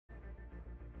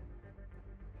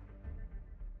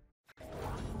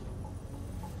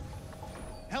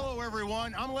Hello,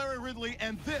 everyone. I'm Larry Ridley,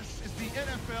 and this is the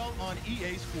NFL on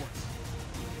EA Sports.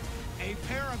 A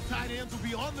pair of tight ends will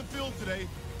be on the field today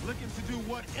looking to do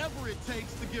whatever it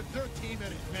takes to give their team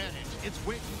an advantage. It's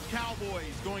Witten's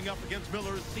Cowboys going up against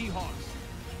Miller's Seahawks.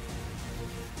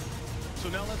 So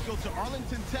now let's go to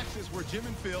Arlington, Texas, where Jim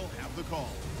and Phil have the call.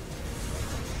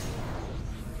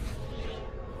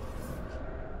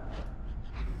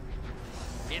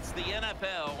 It's the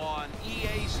NFL on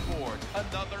EA Sports.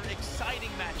 Another exciting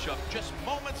matchup just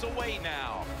moments away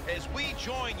now as we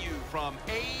join you from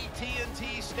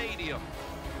AT&T Stadium.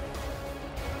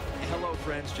 Hello,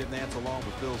 friends. Jim Nance along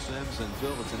with Phil Simms. And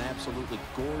Phil, it's an absolutely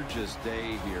gorgeous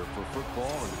day here for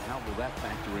football. And how will that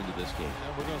factor into this game?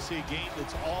 And we're going to see a game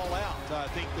that's all out. I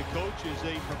think the coaches,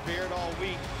 they prepared all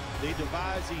week. They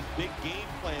devised these big game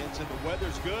plans, and the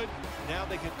weather's good. Now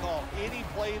they can call any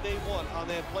play they want on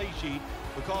that play sheet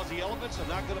because the elements are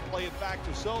not going to play a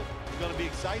factor. So it's going to be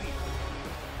exciting.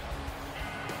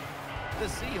 The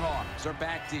Seahawks are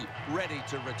back deep, ready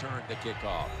to return the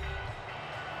kickoff.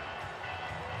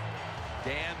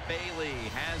 Dan Bailey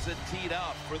has it teed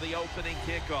up for the opening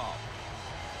kickoff.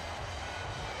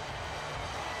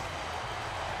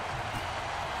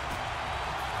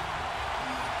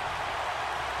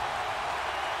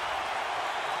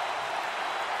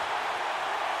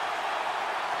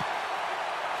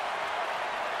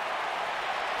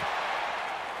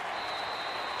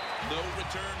 No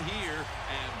return here,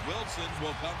 and Wilson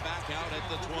will come back out at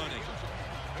the 20.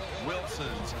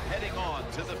 Wilson's heading on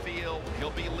to the field.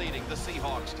 He'll be leading the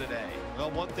Seahawks today.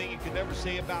 Well, one thing you can never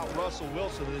say about Russell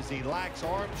Wilson is he lacks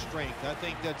arm strength. I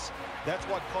think that's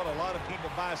what caught a lot of people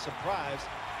by surprise,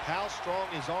 how strong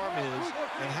his arm is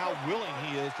and how willing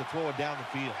he is to throw it down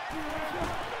the field.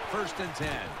 1st and 10.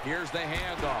 Here's the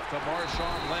handoff to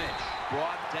Marshawn Lynch.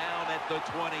 Brought down at the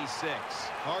 26.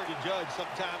 Hard to judge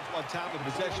sometimes what time of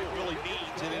possession really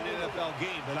means in an NFL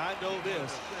game, but I know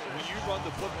this. When you run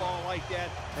the football like that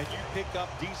and you pick up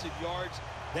decent yards,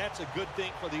 that's a good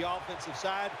thing for the offensive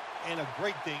side and a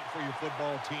great thing for your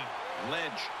football team.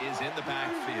 Lynch is in the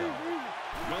backfield.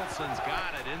 Wilson's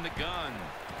got it in the gun.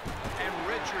 And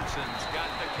Richardson's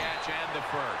got the catch and the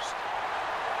first.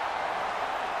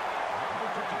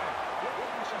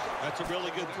 That's a really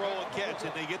good throw and catch,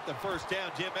 and they get the first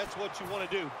down. Jim, that's what you want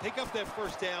to do. Pick up that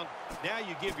first down. Now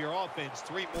you give your offense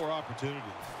 3 more opportunities.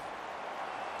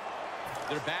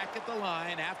 They're back at the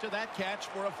line after that catch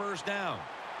for a first down.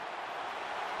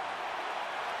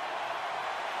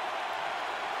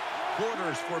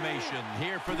 Quarters formation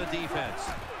here for the defense.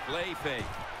 Play fake.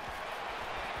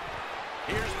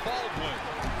 Here's Baldwin.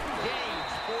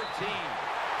 Gains 14.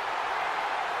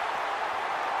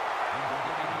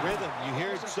 Rhythm, you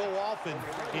hear it so often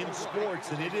in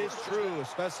sports, and it is true,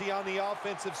 especially on the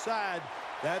offensive side.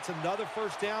 That's another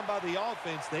first down by the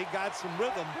offense. They got some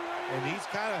rhythm, and these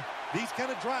kind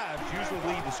of drives usually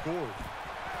lead to scores.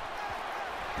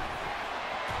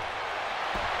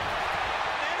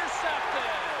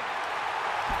 Intercepted.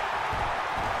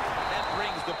 That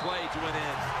brings the play to an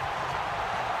end.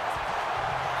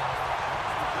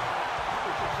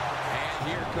 And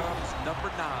here comes number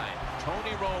 9.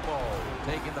 Tony Romo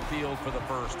taking the field for the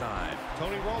first time.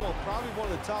 Tony Romo, probably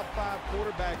one of the top 5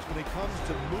 quarterbacks when it comes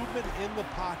to movement in the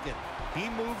pocket. He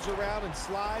moves around and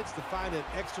slides to find that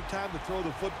extra time to throw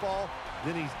the football.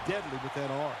 Then he's deadly with that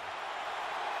arm.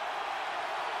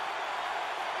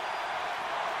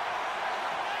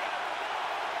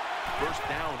 First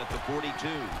down at the 42.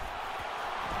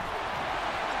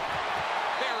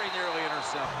 Very nearly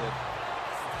intercepted.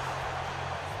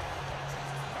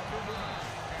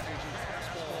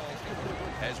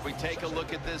 As we take a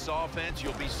look at this offense,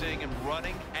 you'll be seeing him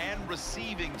running and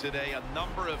receiving today a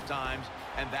number of times,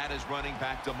 and that is running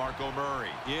back to DeMarco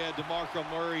Murray. Yeah, DeMarco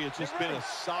Murray has just been a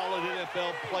solid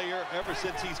NFL player ever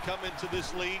since he's come into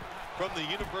this league from the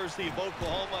University of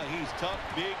Oklahoma. He's tough,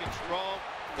 big, and strong.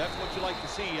 That's what you like to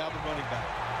see out of the running back.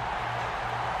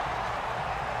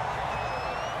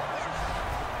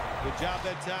 Good job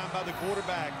that time by the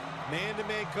quarterback.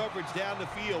 Man-to-man coverage down the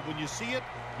field. When you see it,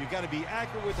 you got to be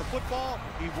accurate with the football.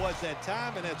 He was that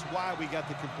time, and that's why we got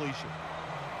the completion.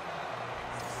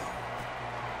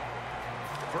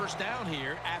 First down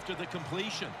here after the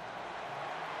completion.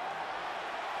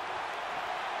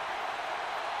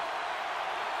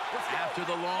 After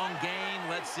the long gain,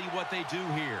 let's see what they do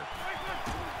here.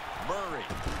 Murray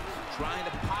trying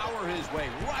to power his way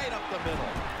right up the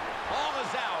middle. Ball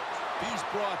is out. He's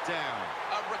brought down.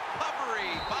 A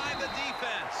recovery by the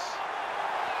defense.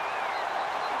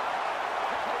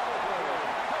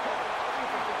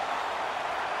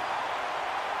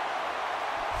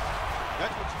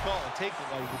 That's what you call a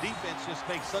takeaway. The defense just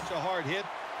makes such a hard hit.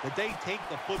 that they take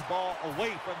the football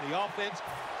away from the offense.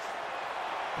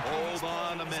 Hold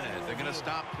on a minute. They're going to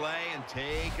stop play and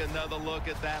take another look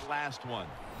at that last one.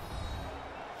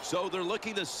 So they're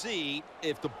looking to see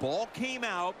if the ball came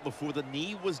out before the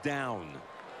knee was down.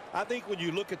 I think when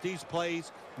you look at these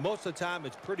plays, most of the time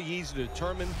it's pretty easy to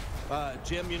determine,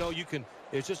 Jim, you know,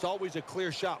 it's just always a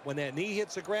clear shot. When that knee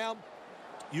hits the ground,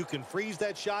 you can freeze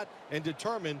that shot and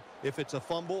determine if it's a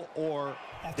fumble or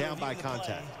down by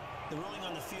contact. The ruling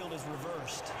on the field is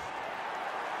reversed.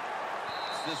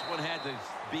 This one had to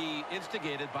be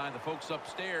instigated by the folks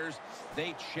upstairs.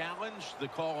 They challenged the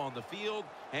call on the field,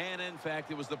 and in fact,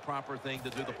 it was the proper thing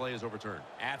to do. The play is overturned.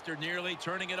 After nearly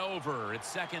turning it over, it's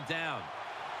second down.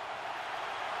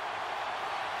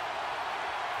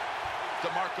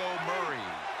 DeMarco Murray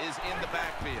is in the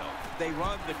backfield. They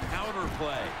run the counter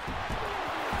play.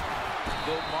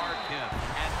 They'll mark him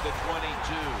at the 22.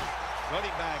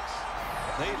 Running backs,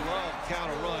 they love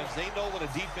counter runs. They know when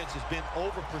a defense has been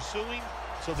over pursuing,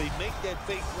 so they make that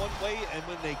fake one way, and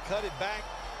when they cut it back,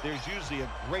 there's usually a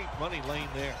great running lane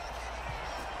there.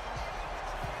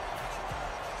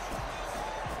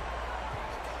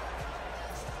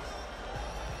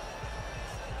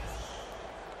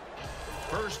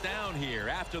 First down here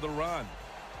after the run.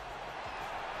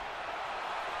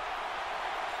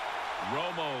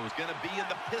 Romo's going to be in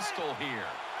the pistol here.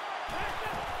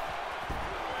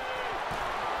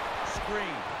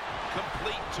 Screen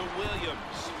complete to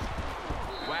Williams.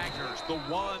 Wagner's the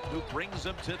one who brings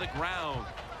him to the ground.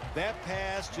 That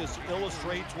pass just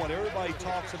illustrates what everybody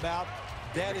talks about.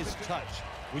 That is touch.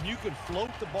 When you can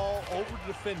float the ball over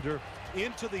the defender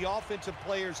into the offensive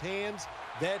player's hands,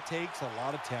 that takes a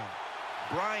lot of talent.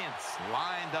 Bryant's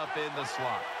lined up in the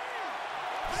slot.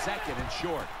 Second and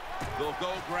short. They'll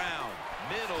go ground.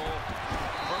 Middle.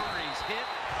 Murray's hit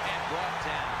and brought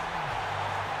down.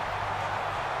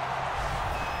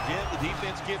 Again, the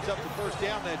defense gives up the first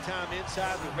down that time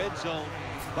inside the red zone.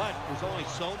 But there's only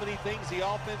so many things the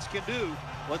offense can do.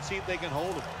 Let's see if they can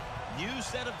hold it. New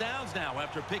set of downs now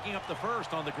after picking up the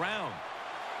first on the ground.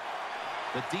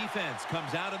 The defense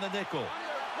comes out in the nickel.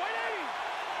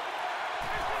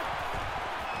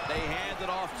 They hand it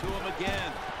off to him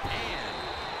again. And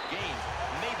gain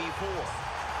maybe 4.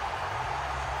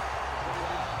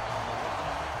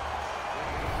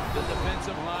 The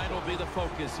defensive line will be the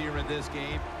focus here in this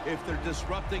game. If they're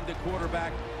disrupting the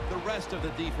quarterback, the rest of the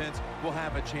defense will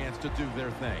have a chance to do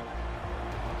their thing.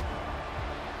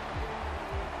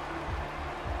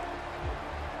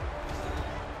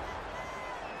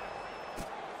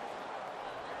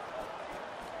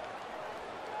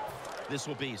 This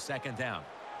will be second down.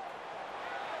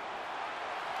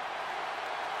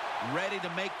 Ready to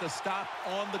make the stop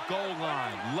on the goal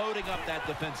line, loading up that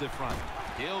defensive front.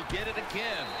 He'll get it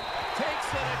again. Takes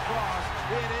it across.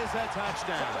 It is a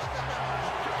touchdown.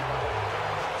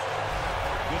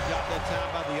 Good job that time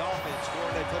by the offense,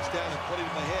 scoring that touchdown and putting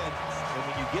them ahead. And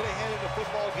when you get ahead in a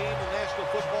football game in the National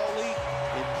Football League,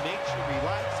 it makes you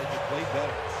relax and you play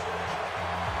better.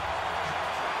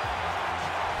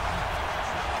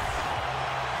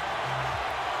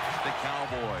 The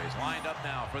Cowboys lined up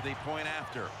now for the point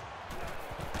after.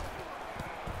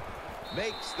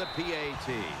 Makes the PAT.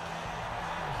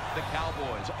 The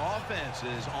Cowboys offense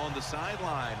is on the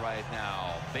sideline right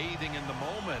now, bathing in the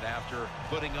moment after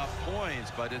putting up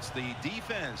points, but it's the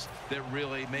defense that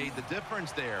really made the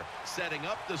difference there, setting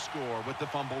up the score with the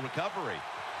fumble recovery.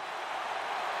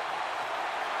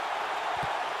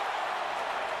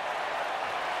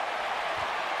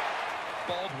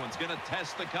 Baldwin's going to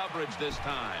test the coverage this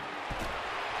time.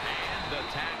 And the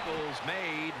tackle's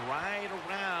made right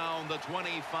around the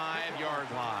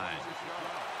 25-yard line.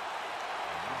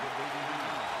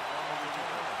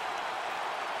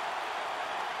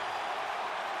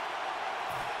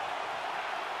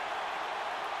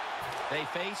 They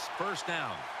face first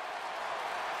down.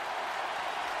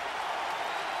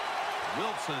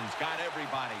 Wilson's got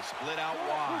everybody split out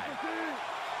wide.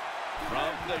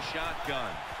 From the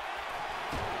shotgun.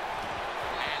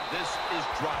 And this is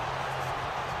dropped.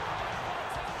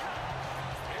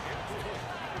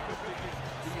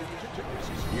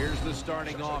 Here's the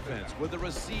starting offense with a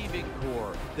receiving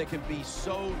core that can be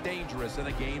so dangerous in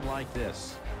a game like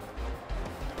this.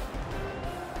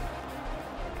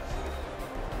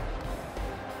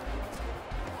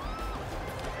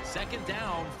 Second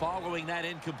down following that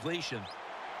incompletion.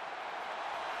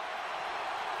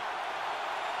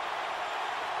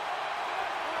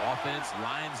 Offense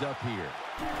lines up here.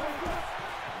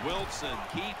 Wilson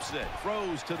keeps it,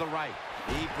 throws to the right.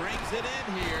 He brings it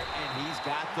in here, and he's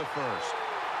got the first.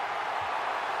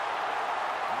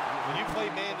 When you play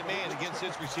man-to-man against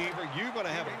this receiver, you're going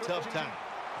to have a tough time.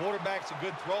 quarterback's a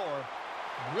good thrower.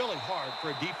 Really hard for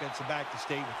a defensive back to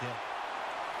stay with him.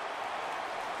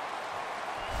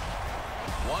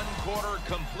 1 quarter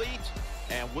complete,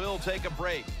 and we'll take a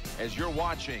break as you're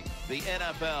watching the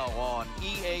NFL on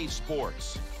EA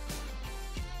Sports.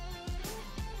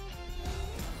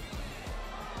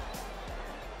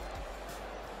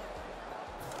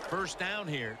 First down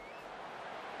here.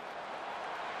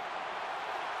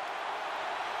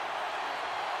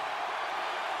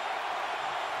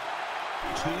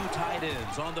 Two tight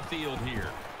ends on the field here.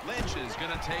 Lynch is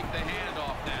going to take the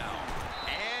handoff now.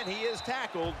 And he is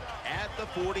tackled at the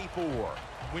 44.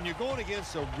 When you're going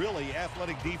against a really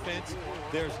athletic defense,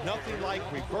 there's nothing like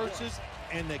reverses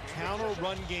and the counter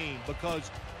run game, because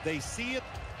they see it,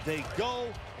 they go,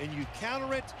 and you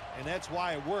counter it, and that's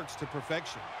why it works to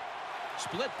perfection.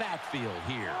 Split backfield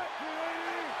here.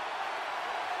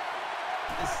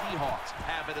 The Seahawks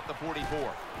have it at the 44.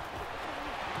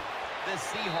 The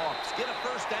Seahawks get a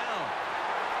first down.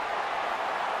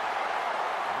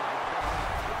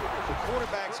 The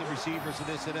quarterbacks and receivers in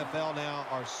this NFL now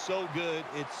are so good.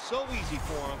 It's so easy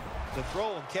for them to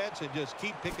throw and catch and just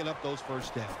keep picking up those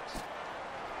first downs.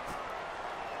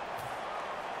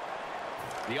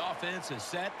 The offense is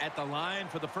set at the line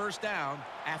for the first down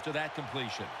after that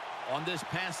completion. On this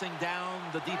passing down,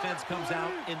 the defense comes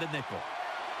out in the nickel.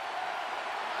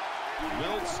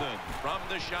 Wilson from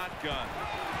the shotgun.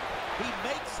 He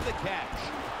makes the catch.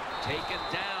 Taken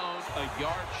down a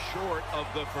yard short of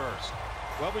the first.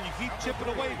 Well, when you keep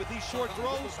chipping away with these short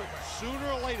throws, sooner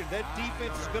or later that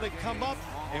defense is going to come up,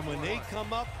 and when they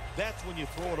come up, that's when you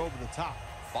throw it over the top.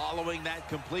 Following that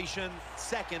completion,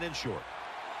 second and short.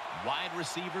 Wide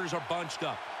receivers are bunched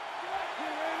up.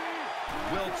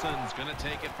 Wilson's going to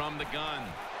take it from the gun.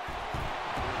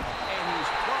 And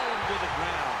he's thrown to the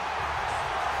ground.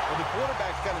 Well, the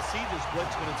quarterback's got to see this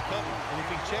blitz when it's coming. And if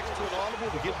he checks to an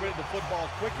audible to get rid of the football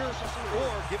quicker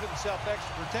or give himself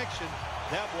extra protection,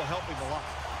 that will help him a lot.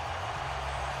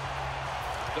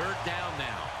 Third down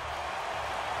now.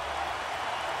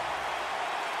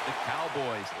 The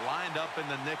Cowboys lined up in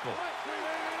the nickel.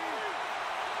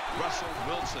 Russell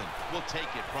Wilson will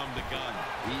take it from the gun.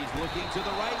 He's looking to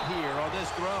the right here on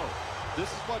this throw.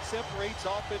 This is what separates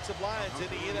offensive lines in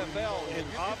the NFL in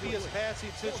obvious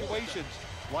passing situations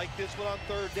like this one on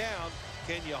third down.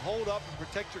 Can you hold up and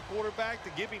protect your quarterback to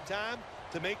give him time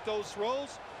to make those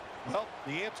throws? Well,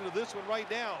 the answer to this one right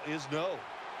now is no.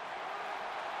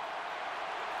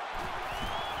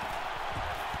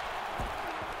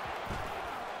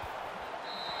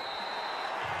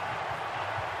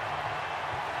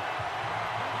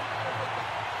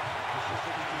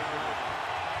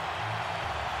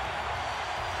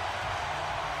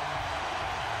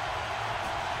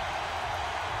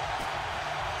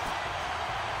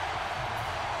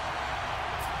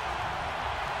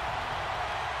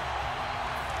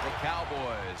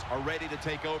 Cowboys are ready to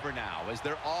take over now as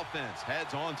their offense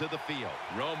heads onto the field.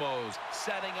 Romo's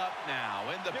setting up now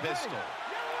in the pistol.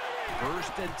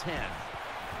 First and 10.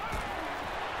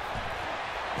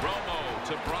 Romo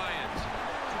to Bryant.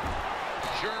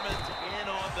 Sherman's in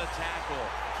on the tackle.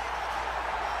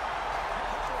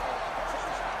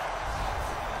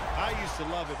 I used to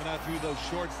love it when I threw those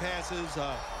short passes,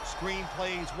 screen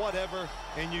plays, whatever,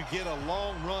 and you get a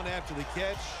long run after the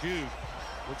catch. Shoot,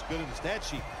 looks good in the stat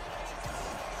sheet.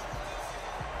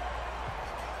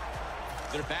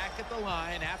 They're back at the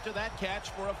line after that catch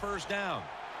for a first down.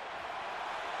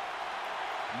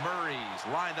 Murray's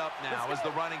lined up now as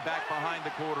the running back behind the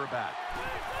quarterback.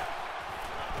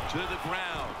 To the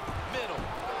ground, middle.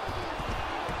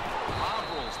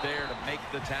 Hobbles there to make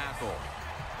the tackle.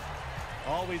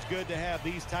 Always good to have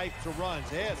these types of runs.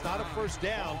 Yeah, it's not a first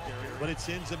down, but it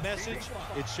sends a message.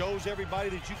 It shows everybody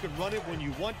that you can run it when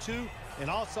you want to, and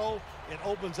also it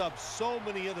opens up so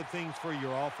many other things for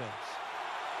your offense.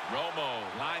 Romo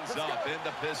lines up in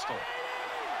the pistol.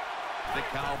 The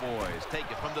Cowboys take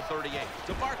it from the 38.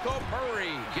 DeMarco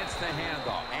Murray gets the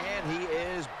handoff, and he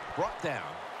is brought down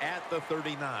at the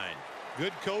 39.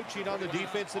 Good coaching on the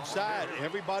defensive side.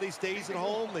 Everybody stays at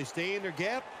home, they stay in their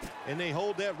gap, and they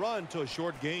hold that run to a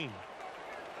short gain.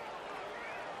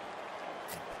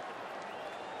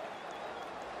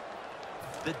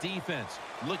 The defense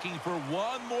looking for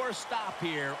one more stop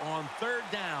here on third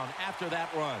down after that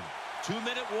run.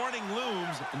 2-minute warning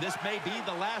looms, and this may be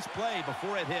the last play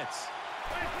before it hits.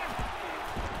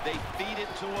 They feed it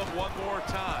to him one more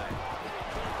time.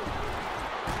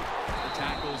 The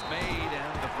tackle's made,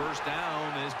 and the first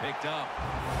down is picked up.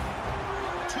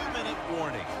 2-minute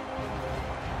warning.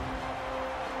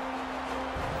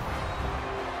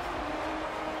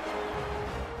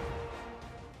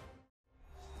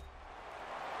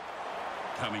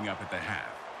 Coming up at the half,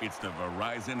 it's the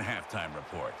Verizon Halftime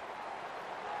Report.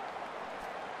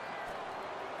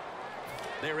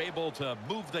 They're able to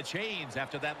move the chains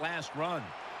after that last run.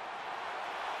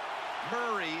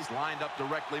 Murray's lined up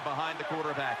directly behind the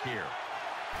quarterback here.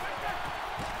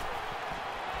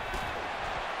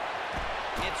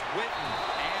 It's Witten,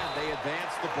 and they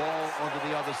advance the ball onto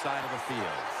the other side of the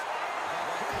field.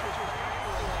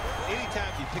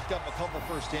 Anytime you picked up a couple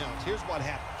first downs, here's what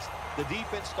happens. The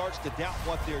defense starts to doubt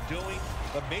what they're doing,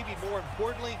 but maybe more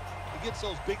importantly, it gets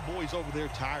those big boys over there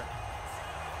tired.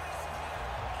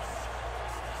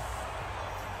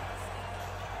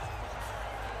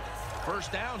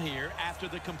 First down here after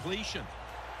the completion.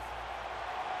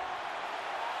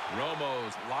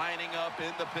 Romo's lining up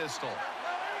in the pistol.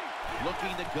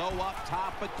 Looking to go up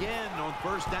top again on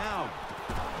first down.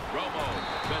 Romo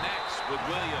connects with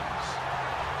Williams.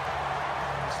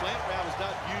 The slant route is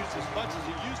not used as much as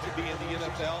it used to be in the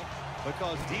NFL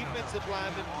because defensive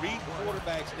linemen read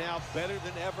quarterbacks now better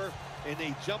than ever, and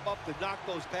they jump up to knock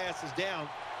those passes down.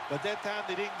 But that time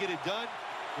they didn't get it done.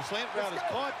 The slant route is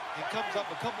caught and comes up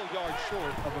a couple yards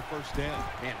short of a first down.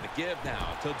 And the give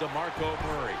now to DeMarco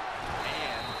Murray.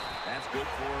 And that's good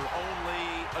for only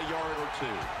a yard or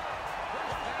two.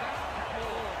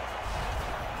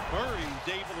 Murray's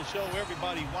able to show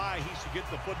everybody why he should get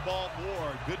the football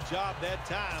more. Good job that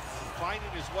time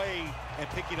finding his way and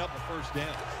picking up a first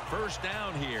down. First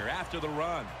down here after the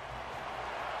run.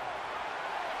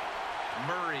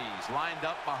 Murray's lined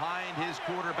up behind his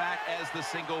quarterback as the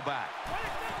single back.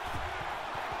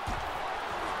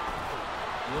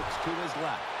 Looks to his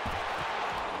left.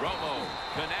 Romo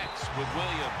connects with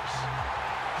Williams.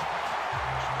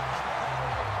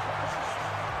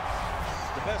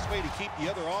 The best way to keep the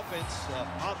other offense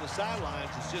on the sidelines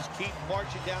is just keep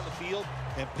marching down the field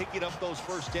and picking up those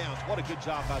first downs. What a good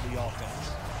job by the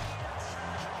offense.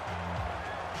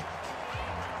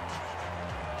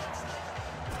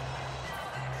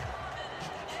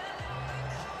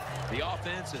 The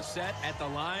offense is set at the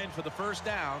line for the first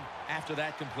down after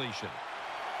that completion.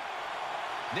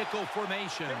 Nickel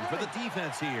formation for the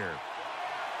defense here.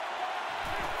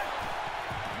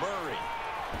 Murray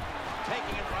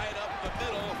taking it right up the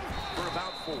middle for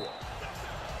about 4.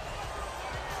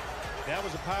 That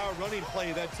was a power running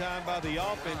play that time by the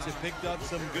offense. It picked up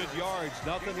some good yards.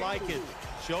 Nothing like it.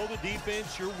 Show the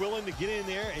defense you're willing to get in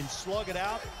there and slug it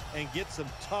out and get some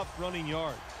tough running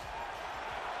yards.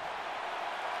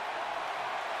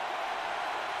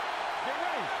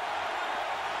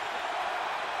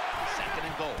 Second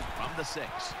and goal from the 6.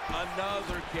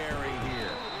 Another carry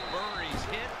here. Murray's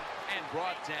hit and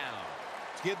brought down.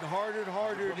 It's getting harder and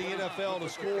harder in the NFL to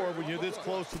score when you're this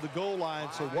close to the goal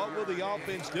line. So what will the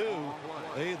offense do?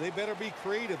 They better be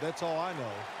creative. That's all I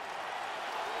know.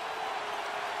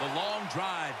 The long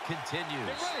drive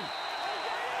continues.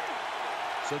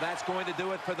 So that's going to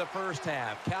do it for the first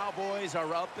half. Cowboys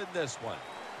are up in this one.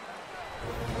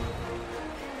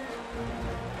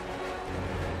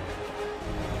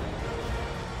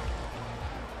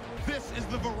 This is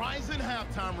the Verizon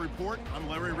Halftime Report. I'm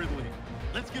Larry Ridley.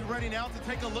 Let's get ready now to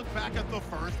take a look back at the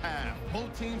first half.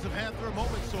 Both teams have had their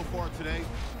moments so far today,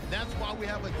 and that's why we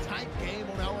have a tight game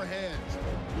on our hands.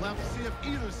 We'll have to see if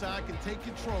either side can take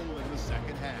control in the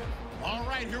second half. All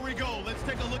right, here we go. Let's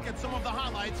take a look at some of the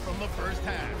highlights from the first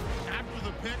half. After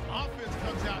the pick, offense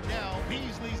comes out now.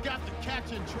 Beasley's got the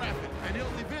catch in traffic, and he'll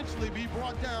eventually be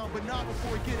brought down, but not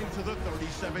before getting to the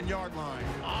 37-yard line.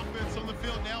 Offense on the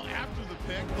field now after the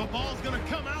pick. The ball's going to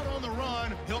come out on the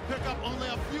run. He'll pick up only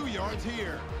a few yards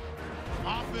here.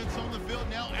 Offense on the field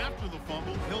now after the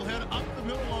fumble. He'll head up the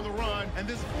middle on the run, and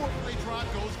this 4-play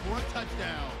drive goes for a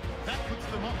touchdown. That puts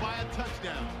them up by a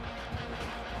touchdown.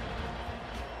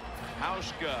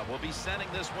 Hauschka will be sending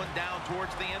this one down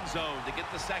towards the end zone to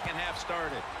get the second half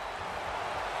started.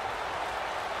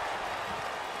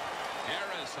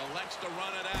 Harris elects to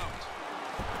run it out.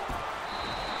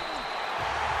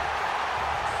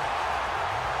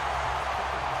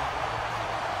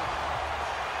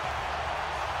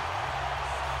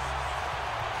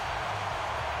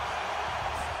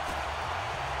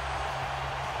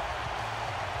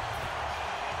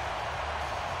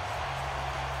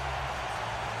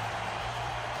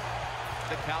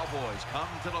 The Cowboys come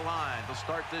to the line to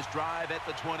start this drive at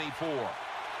the 24.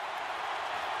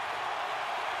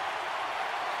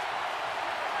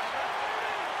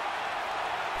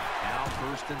 Now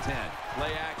 1st and 10.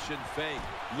 Play action fake.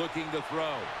 Looking to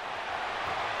throw.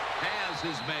 Has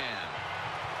his man.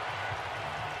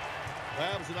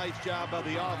 That was a nice job by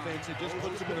the offense. It just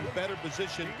puts them in a better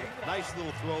position. Nice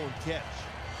little throw and catch.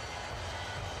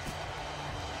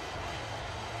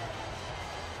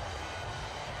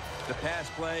 The pass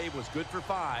play was good for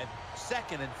 5.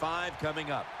 2nd and 5 coming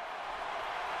up.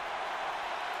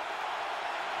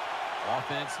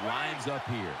 Offense lines up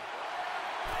here.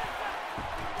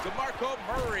 DeMarco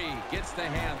Murray gets the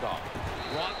handoff.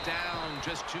 Brought down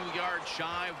just 2 yards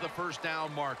shy of the first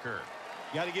down marker.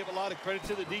 You got to give a lot of credit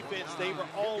to the defense. They were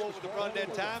all over the run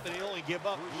that time, and they only give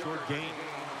up a short gain.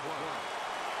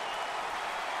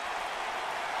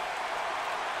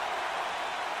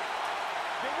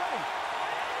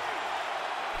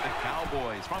 The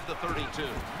Cowboys from the 32.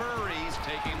 Murray's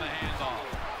taking the handoff.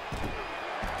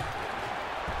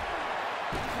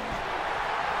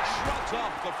 Shrugs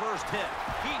off the first hit.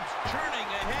 Keeps churning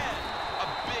ahead. A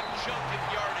big chunk of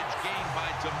yardage gained by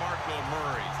DeMarco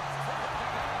Murray.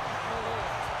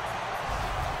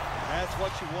 That's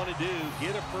what you want to do.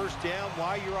 Get a first down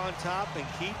while you're on top and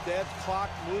keep that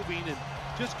clock moving and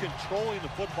just controlling the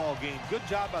football game. Good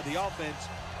job by the offense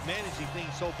managing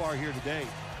things so far here today.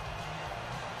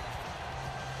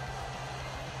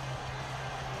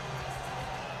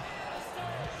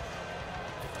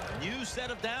 New set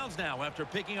of downs now after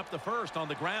picking up the first on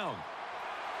the ground.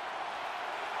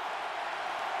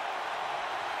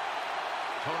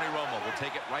 Tony Romo will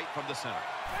take it right from the center.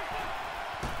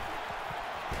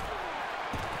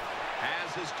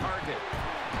 Has his target.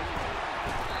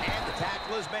 And the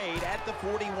tackle is made at the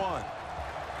 41.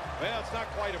 Well, it's not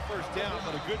quite a first down,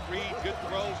 but a good read, good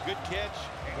throw, good catch.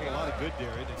 A lot of good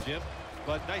there, isn't it, Jim?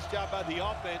 But nice job by the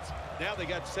offense. Now they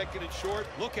got 2nd and short.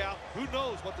 Look out. Who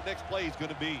knows what the next play is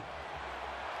going to be.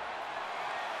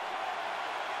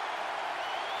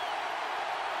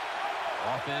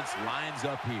 Offense lines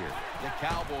up here. The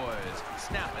Cowboys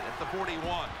snap it at the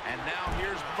 41. And now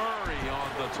here's Murray on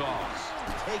the toss.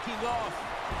 Taking off.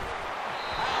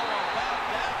 How about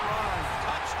that run?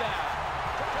 Touchdown.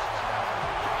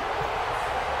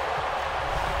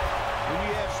 When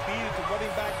you have speed at the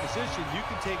running back position, you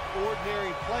can take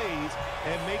ordinary plays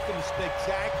and make them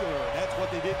spectacular. That's what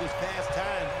they did this past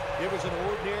time. It was an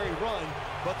ordinary run,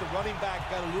 but the running back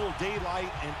got a little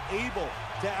daylight and able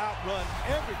to outrun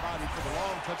everybody for the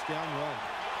long touchdown run.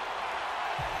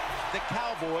 The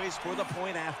Cowboys for the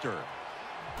point after.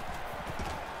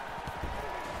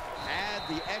 Add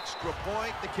the extra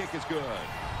point. The kick is good.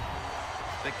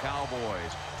 The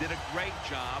Cowboys did a great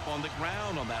job on the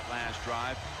ground on that last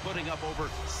drive, putting up over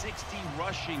 60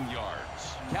 rushing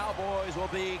yards. Cowboys will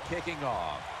be kicking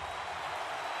off.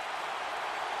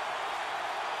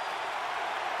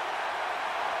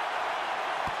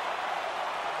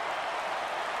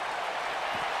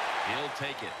 He'll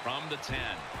take it from the 10.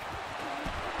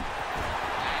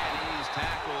 And he's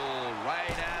tackled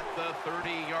right at the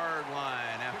 30-yard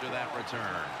line after that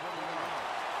return.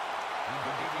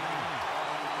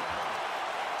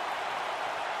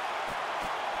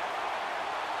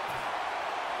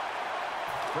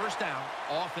 First down,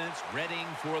 offense readying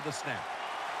for the snap.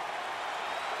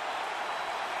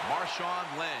 Marshawn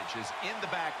Lynch is in the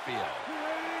backfield.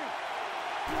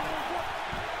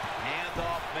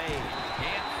 Handoff made.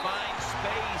 Can't find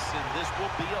space, and this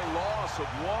will be a loss of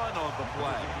 1 on the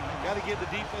play. Got to give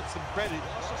the defense some credit.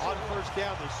 On first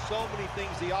down, there's so many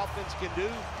things the offense can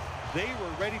do. They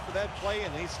were ready for that play,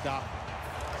 and they stopped.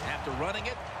 After running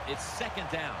it, it's 2nd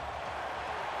down.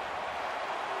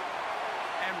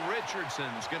 And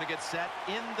Richardson's going to get set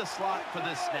in the slot for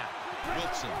this snap.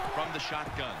 Wilson from the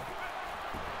shotgun.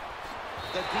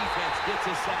 The defense gets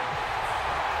a sack.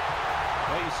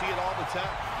 Well, you see it all the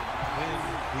time. When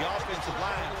the offensive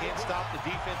line can't stop the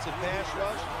defensive pass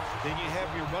rush, then you have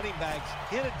your running backs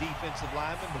hit a defensive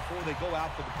lineman before they go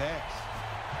out for the pass.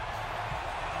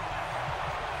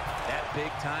 That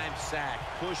big-time sack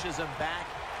pushes them back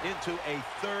into a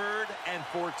 3rd and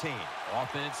 14.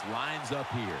 Offense lines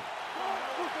up here.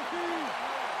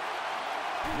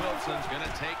 Wilson's going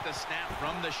to take the snap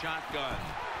from the shotgun.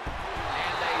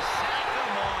 And they sack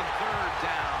him on 3rd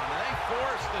down. They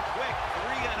force the quick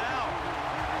 3 and out.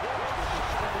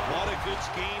 What a good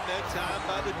scheme that time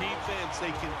by the defense.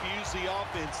 They confuse the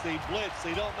offense. They blitz.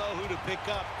 They don't know who to pick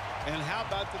up. And how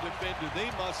about the defender?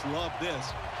 They must love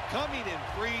this. Coming in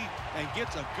free and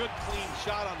gets a good clean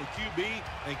shot on the QB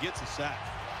and gets a sack.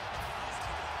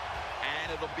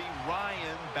 And it'll be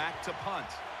Ryan back to punt.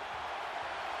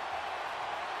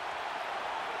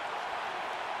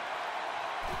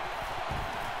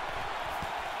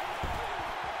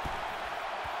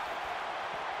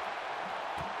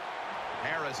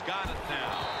 Harris got it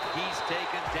now. He's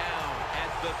taken down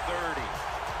at the 30.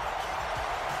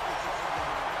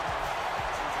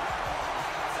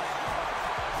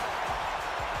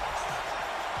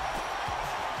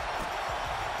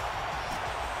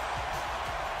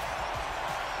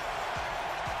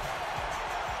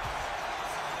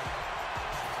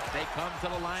 They come to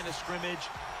the line of scrimmage.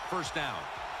 First down.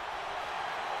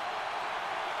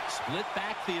 Split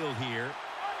backfield here.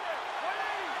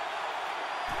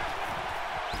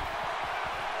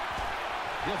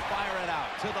 He'll fire it out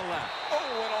to the left.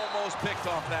 Oh, and almost picked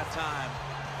off that time.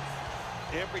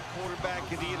 Every quarterback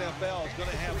in the NFL is going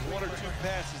to have one or two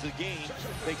passes a game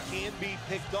that can be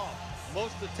picked off.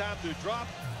 Most of the time they're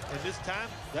dropped, and this time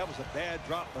that was a bad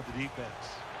drop by the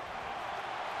defense.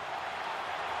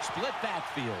 Split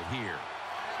backfield here.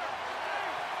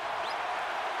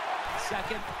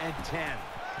 2nd and 10.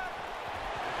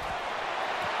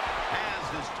 Has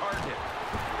his target.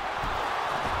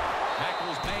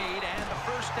 Tackle's made, and the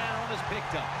first down is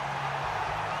picked up.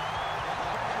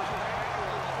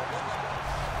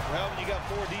 Well, when you got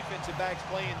 4 defensive backs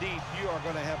playing deep, you are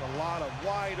going to have a lot of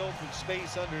wide open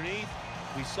space underneath.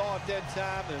 We saw it that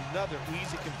time, and another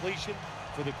easy completion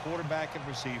for the quarterback and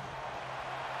receiver.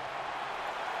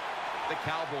 The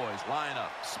Cowboys line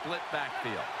up, split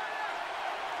backfield.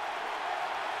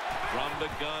 From the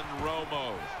gun,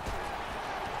 Romo.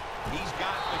 He's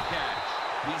got the catch.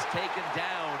 He's taken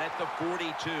down at the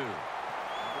 42.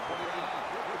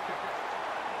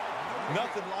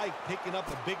 Nothing like picking up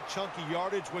a big chunky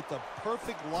yardage with the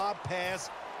perfect lob pass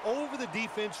over the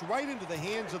defense right into the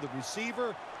hands of the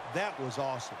receiver. That was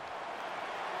awesome.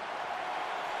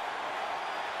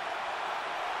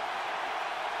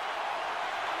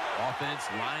 Offense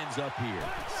lines up here.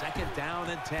 2nd down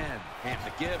and 10. And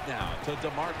the give now to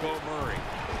DeMarco Murray.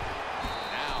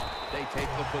 Now they take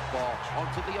the football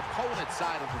onto the opponent's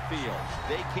side of the field.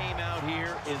 They came out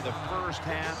here in the first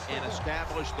half and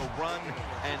established the run,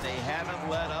 and they haven't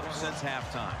let up since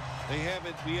halftime. They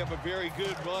haven't. We have a very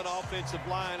good run offensive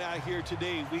line out here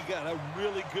today. We got a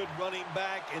really good running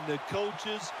back, and the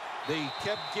coaches, they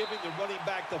kept giving the running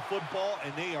back the football,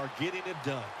 and they are getting it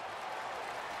done.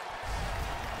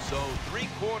 So 3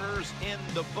 quarters in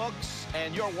the books,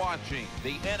 and you're watching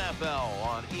the NFL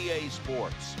on EA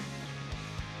Sports.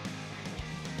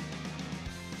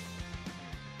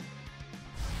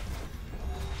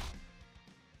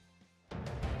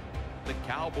 The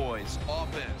Cowboys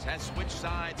offense has switched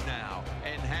sides now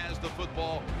and has the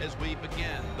football as we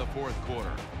begin the 4th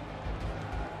quarter.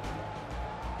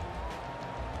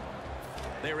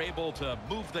 They're able to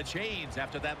move the chains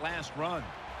after that last run.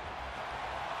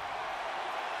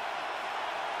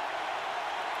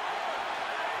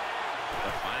 The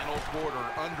final quarter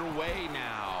underway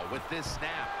now with this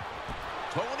snap.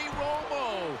 Tony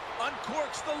Romo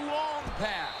uncorks the long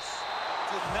pass.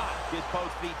 Did not get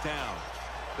both feet down.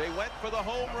 They went for the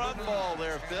home run ball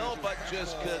there, Phil, but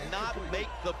just could not make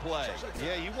the play.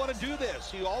 Yeah, you want to do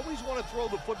this. You always want to throw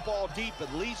the football deep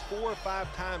at least 4 or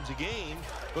 5 times a game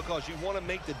because you want to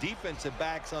make the defensive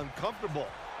backs uncomfortable.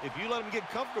 If you let them get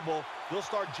comfortable, they'll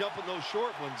start jumping those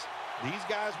short ones. These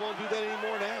guys won't do that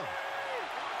anymore now.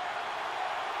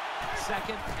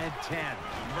 2nd and 10.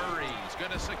 Murray's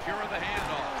going to secure the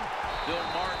handoff.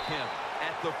 They'll mark him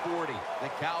at the 40. The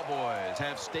Cowboys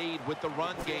have stayed with the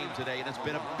run game today, and it's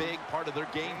been a big part of their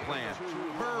game plan.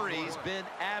 Murray's been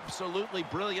absolutely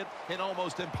brilliant and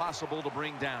almost impossible to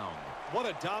bring down. What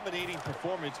a dominating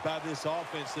performance by this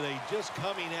offense today, just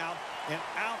coming out and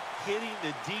out-hitting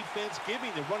the defense,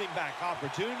 giving the running back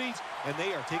opportunities, and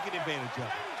they are taking advantage of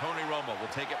it. Tony Romo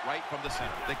will take it right from the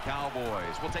center. The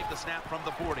Cowboys will take the snap from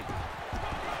the 40. And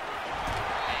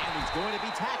he's going to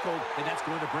be tackled, and that's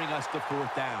going to bring us to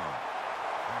 4th down.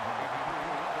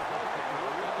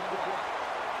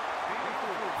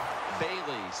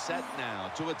 Bailey set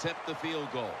now to attempt the field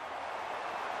goal.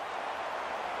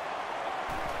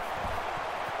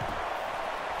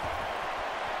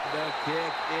 The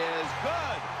kick is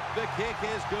good. The kick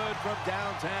is good from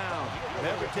downtown.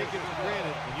 Never take it for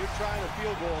granted. When you're trying a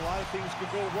field goal, a lot of things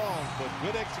can go wrong, but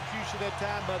good execution that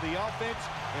time by the offense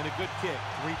and a good kick.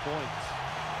 3 points.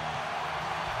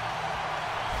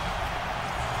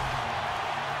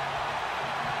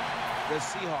 The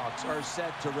Seahawks are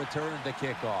set to return the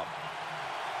kickoff.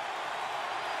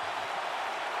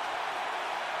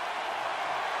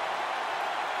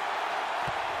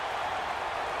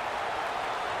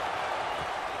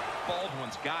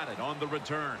 Baldwin's got it on the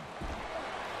return.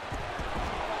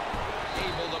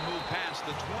 Able to move past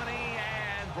the 20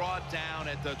 and brought down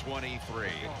at the 23.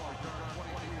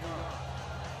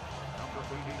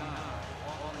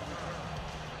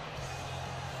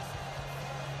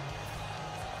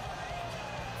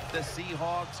 The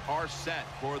Seahawks are set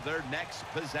for their next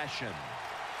possession.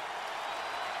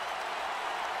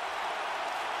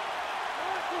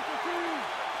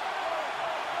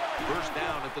 First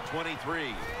down at the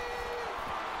 23.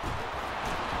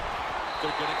 They're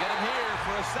going to get him here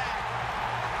for a sack.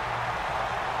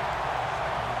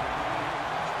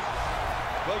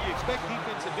 Well, you expect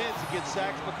defensive ends to get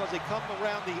sacks because they come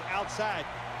around the outside.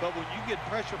 But when you get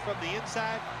pressure from the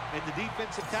inside and the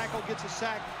defensive tackle gets a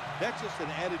sack, that's just an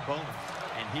added bonus.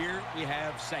 And here we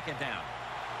have second down.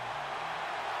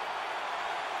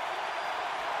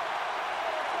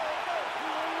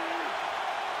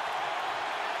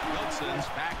 Wilson's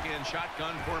back in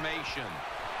shotgun formation.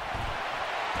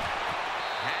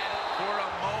 Had it for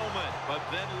a moment, but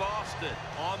then lost it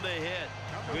on the hit.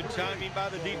 Good timing by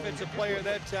the defensive player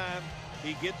that time.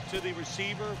 He gets to the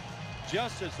receiver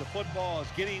just as the football is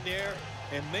getting there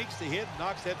and makes the hit,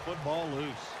 knocks that football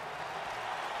loose.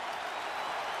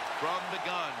 From the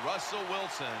gun, Russell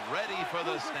Wilson ready for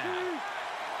the snap.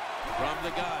 From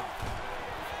the gun.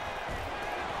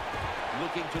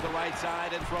 Looking to the right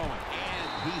side and throwing. And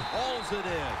he hauls it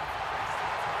in.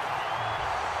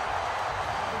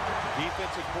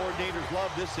 Defensive coordinators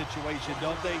love this situation,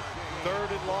 don't they? Third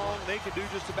and long, they can do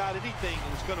just about anything,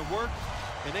 and it's going to work,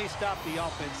 and they stop the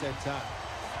offense that time.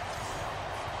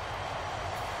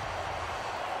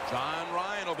 John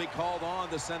Ryan will be called on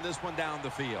to send this one down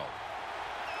the field.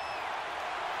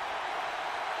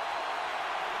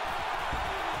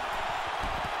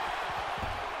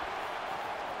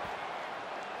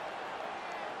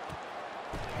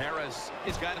 Harris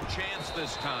has got a chance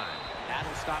this time.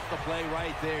 That'll stop the play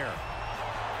right there.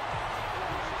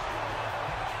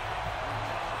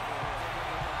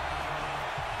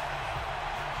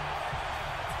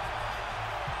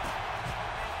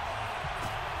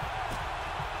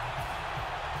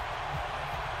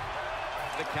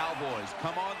 The Cowboys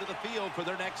come onto the field for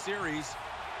their next series.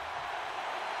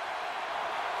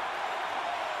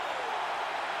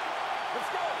 Let's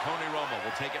go. Tony Romo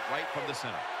will take it right from the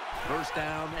center. First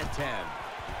down and 10.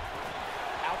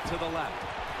 Out to the left.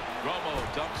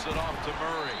 Romo dumps it off to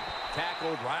Murray.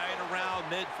 Tackled right around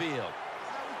midfield.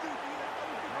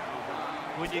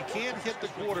 When you can't hit the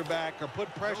quarterback or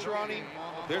put pressure on him,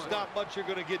 there's not much you're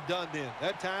going to get done then.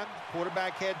 That time,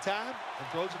 quarterback had time and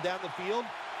throws it down the field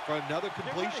for another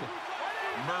completion.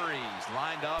 Murray's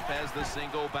lined up as the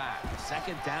single back.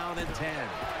 Second down and 10.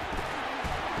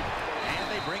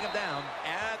 And they bring him down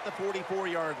at the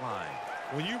 44-yard line.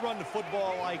 When you run the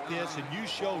football like this and you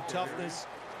show toughness,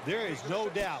 there is no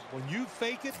doubt when you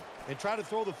fake it and try to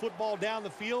throw the football down the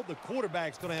field, the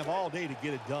quarterback's going to have all day to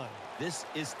get it done. This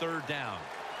is third down.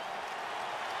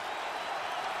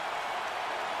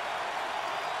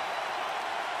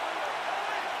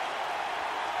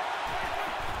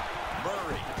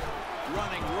 Murray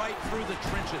running right through the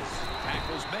trenches.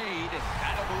 Tackles made, and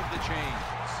that'll move the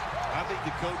chains. I think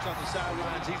the coach on the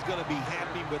sidelines, he's going to be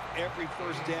happy with every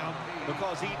first down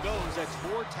because he knows that's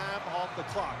more time off the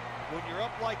clock. When you're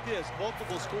up like this,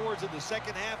 multiple scores in the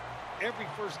second half, every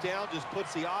first down just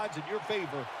puts the odds in your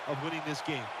favor of winning this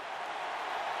game.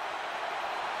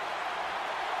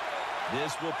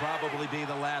 This will probably be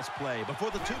the last play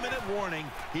before the 2-minute warning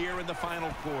here in the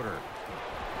final quarter.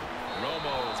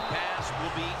 Romo's pass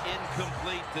will be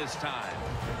incomplete this time.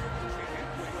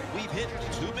 We've hit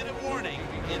 2-minute warning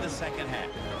in the second half.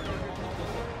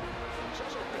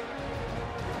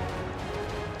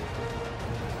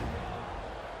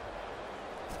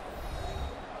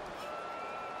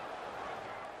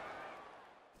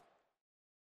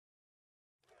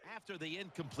 After the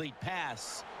incomplete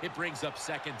pass, it brings up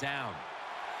second down.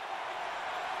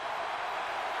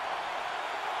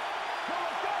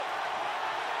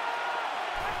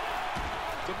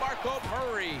 DeMarco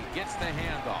Murray gets the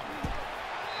handoff.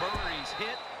 Murray's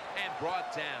hit and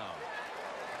brought down.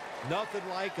 Nothing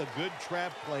like a good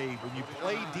trap play when you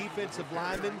play defensive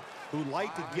linemen who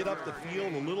like to get up the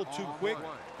field a little too quick.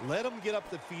 Let them get up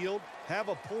the field, have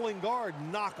a pulling guard,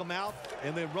 knock them out,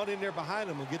 and then run in there behind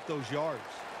them and get those yards.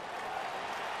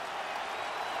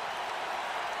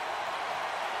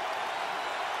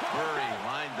 Murray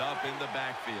lined up in the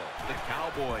backfield. The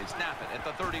Cowboys snap it at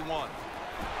the 31.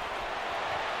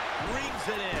 Brings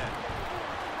it in.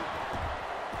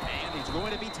 And he's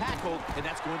going to be tackled, and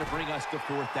that's going to bring us to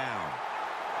fourth down.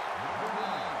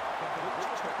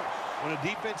 When a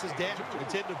defense is down,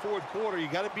 it's in the fourth quarter, you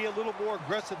got to be a little more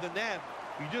aggressive than that.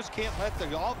 You just can't let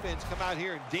the offense come out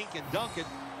here and dink and dunk it.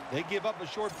 They give up a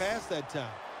short pass that time.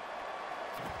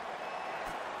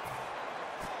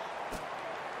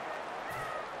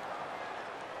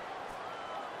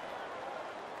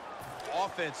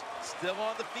 Offense still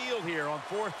on the field here on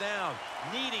fourth down,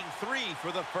 needing 3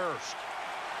 for the first.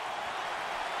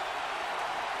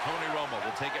 Tony Romo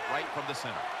will take it right from the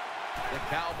center. The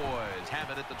Cowboys have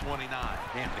it at the 29.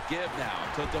 And the give now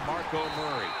to DeMarco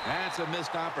Murray. That's a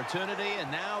missed opportunity, and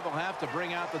now they'll have to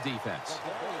bring out the defense.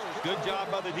 Good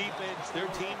job by the defense. Their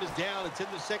team is down. It's in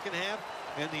the second half.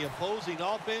 And the opposing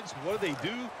offense, what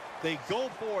do? They go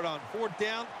for it on fourth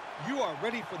down. You are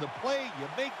ready for the play. You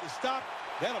make the stop.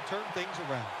 That'll turn things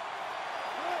around.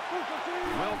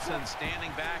 Wilson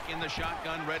standing back in the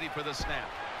shotgun, ready for the snap.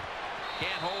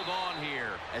 Can't hold on here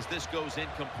as this goes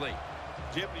incomplete.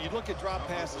 Jim, you look at drop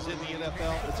passes in the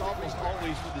NFL, it's almost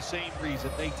always for the same reason.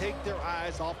 They take their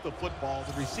eyes off the football,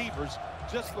 the receivers,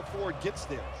 just before it gets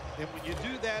there. And when you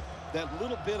do that, that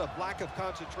little bit of lack of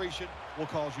concentration will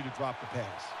cause you to drop the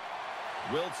pass.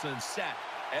 Wilson set.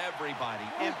 Everybody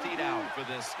emptied out for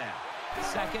this snap.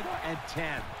 2nd and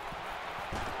 10.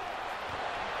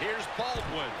 Here's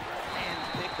Baldwin.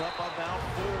 And picked up about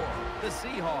 4. The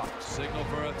Seahawks signal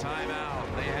for a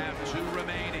timeout. They have 2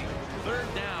 remaining.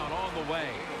 3rd down on the way.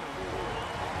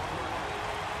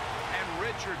 And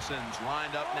Richardson's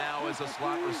lined up now as a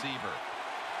slot receiver.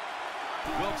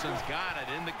 Wilson's got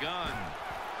it in the gun.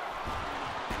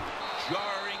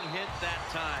 Jarring hit that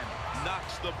time.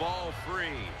 Knocks the ball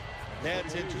free.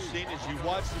 That's interesting. As you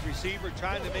watch the receiver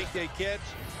trying to make that catch,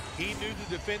 he knew the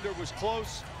defender was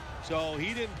close, so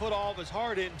he didn't put all of his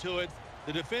heart into it.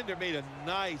 The defender made a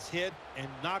nice hit and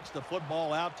knocks the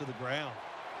football out to the ground.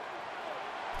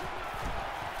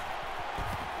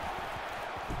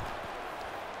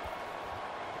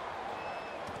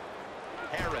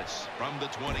 Harris from the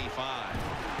 25.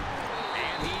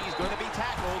 And he's going to be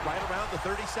tackled right around the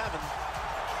 37.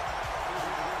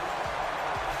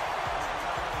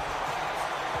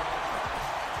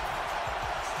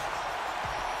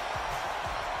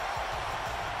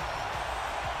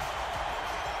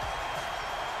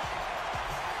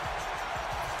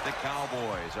 The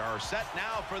Cowboys are set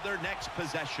now for their next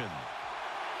possession.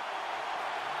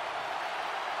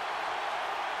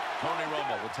 Tony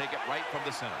Romo will take it right from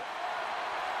the center.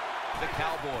 The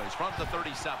Cowboys from the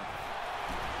 37.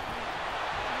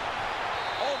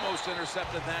 Almost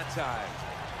intercepted that time.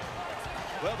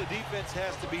 Well, the defense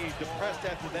has to be depressed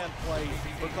after that play,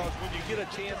 because when you get a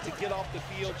chance to get off the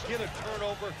field, get a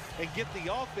turnover, and get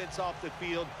the offense off the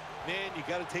field, man, you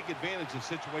got to take advantage of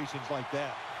situations like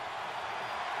that.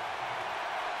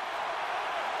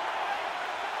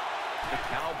 The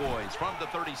Cowboys from the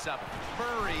 37.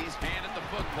 Murray's handed the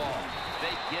football.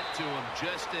 They get to him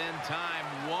just in time.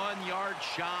 1 yard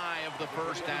shy of the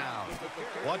first down.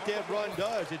 What that run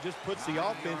does, it just puts the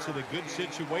offense in a good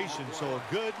situation. So a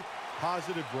good,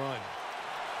 positive run.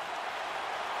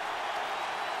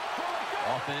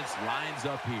 Offense lines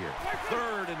up here.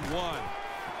 3rd and 1.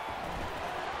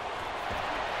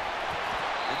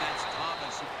 And that's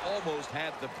Thomas, who almost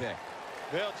had the pick.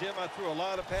 Well, Jim, I threw a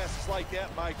lot of passes like that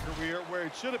in my career where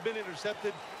it should have been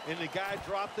intercepted and the guy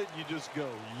dropped it. You just go,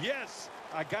 yes,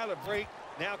 I got a break.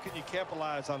 Now can you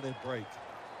capitalize on that break?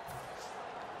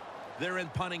 They're in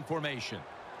punting formation.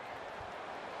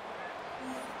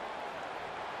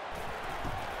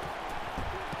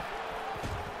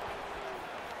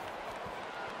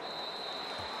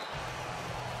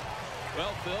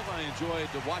 Well, Phil, I enjoyed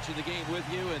watching the game with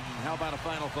you, and how about a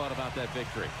final thought about that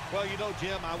victory? Well, you know,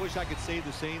 Jim, I wish I could say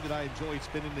the same, that I enjoyed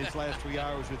spending these last 3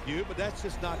 hours with you, but that's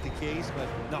just not the case. But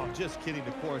no, just kidding,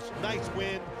 of course. Nice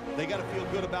win. They got to feel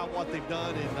good about what they've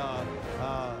done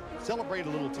and celebrate a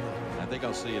little tonight. I think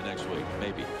I'll see you next week,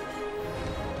 maybe.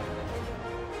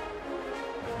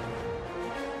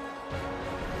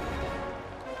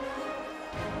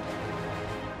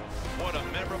 What a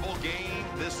memorable game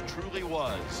this truly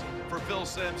was. For Phil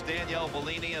Simms, Danielle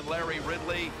Bellini, and Larry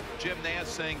Ridley, Jim Nance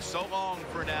saying so long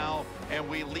for now, and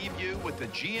we leave you with the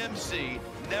GMC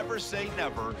Never Say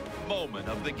Never moment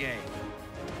of the game.